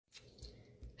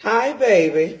Hi,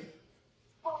 baby.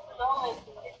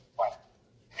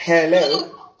 Hello.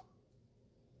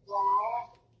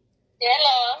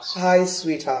 Hello. Hi,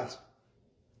 sweetheart.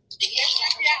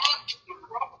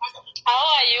 How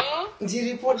are you?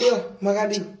 Ndiripo deo,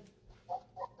 Magadi.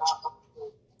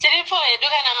 Tiripo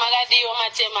eduka na magadi yo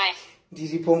matemai.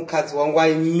 Ndiripo mkazi wangu,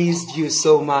 I missed you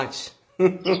so much. I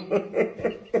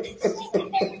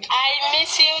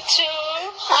miss you too.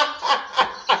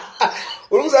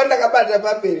 Uluzanda kabata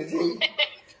papiri.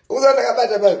 Uluzanda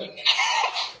kabata papi.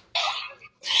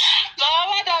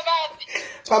 Mawabata papi.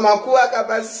 Pamakuwa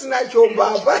kabasi sina chomba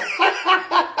hapa.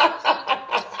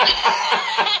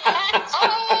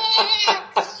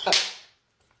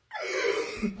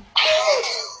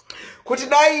 Kuti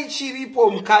dai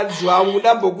chiripo mkazi wangu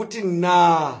ndambokuti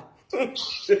na.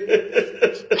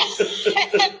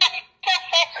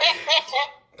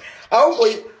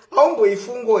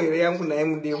 Aumboifungo here yangu naye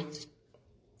mudiwa.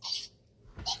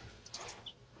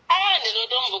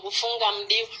 Ndinotombo kufunga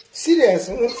mudiwa. Serious,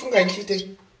 unofunga nchite.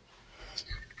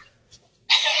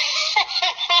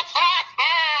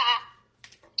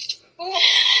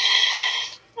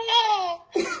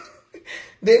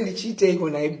 Then ndichite iko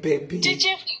naye baby.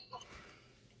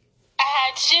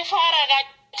 Tichifara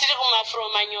katiri kumafuro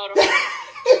manyoro.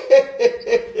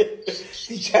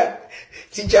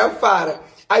 Tichafara.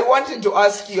 I wanted to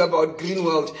ask you about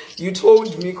Greenworld. You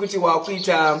told me kuti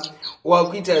wakuita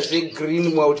zve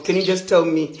Greenworld. Can you just tell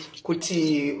me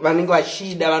kuti vanenge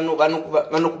vachida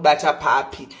vanokubata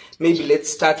papi? Maybe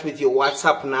let's start with your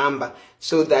WhatsApp number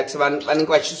so that vanenge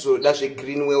vachizoda zve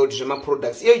Greenworld zvema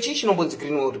products. Iyo ichi chinobonzi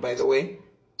Greenworld, by the way.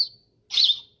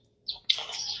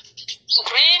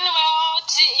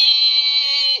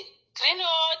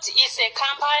 Greenworld is a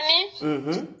company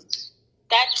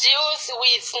that deals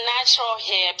with natural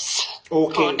herbs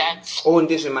products. Oh,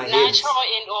 these are my herbs.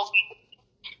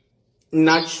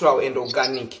 Natural and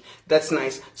organic. That's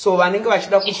nice. So vanenge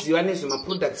vachida kuziva nezvema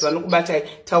products vanokubata,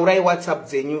 taurai WhatsApp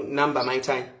dzenyu number my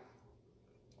time.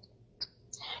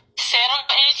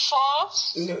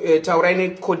 084 taurai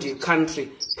necode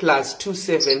country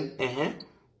 +27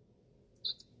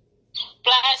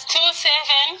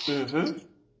 +27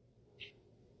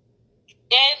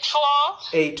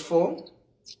 84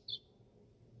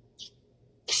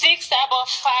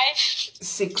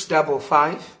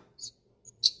 655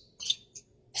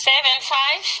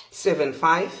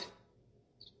 75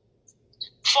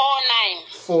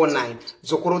 49.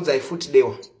 Zokurodza ifuti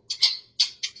dewa.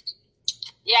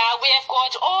 Yeah, we have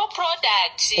got all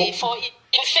products for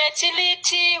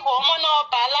infertility, hormonal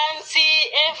balance,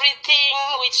 everything.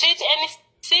 We treat any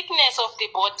sickness of the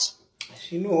body.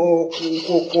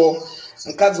 Koko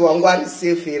mkazi wangu ari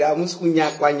safe here, amusi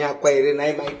kunyakwa here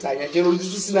naye MAI TANYA. Chero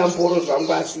ndisina mboro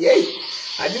zvangu asi hey,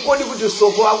 handingodi kuti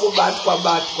soko wangu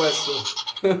batwa so.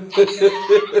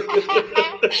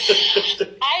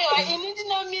 Aiwa, ini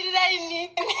ndinomirira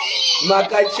ini.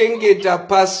 Makachengeta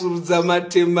pasurudza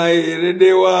matema here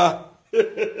dewa.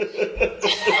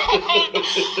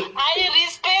 I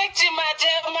respect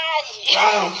matemai.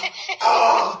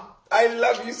 I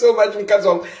love you so much,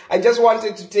 Mkazong. I just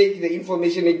wanted to take the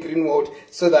information in Greenworld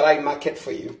so that I market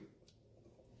for you.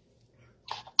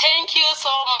 Thank you so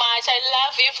much. I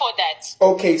love you for that.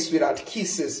 Okay, sweetheart.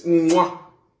 Kisses. Mwah.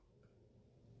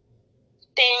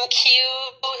 Thank you.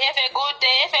 Have a good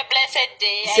day. Have a blessed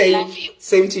day. I love you.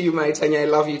 Same to you, MAI TANYA. I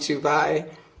love you too. Bye.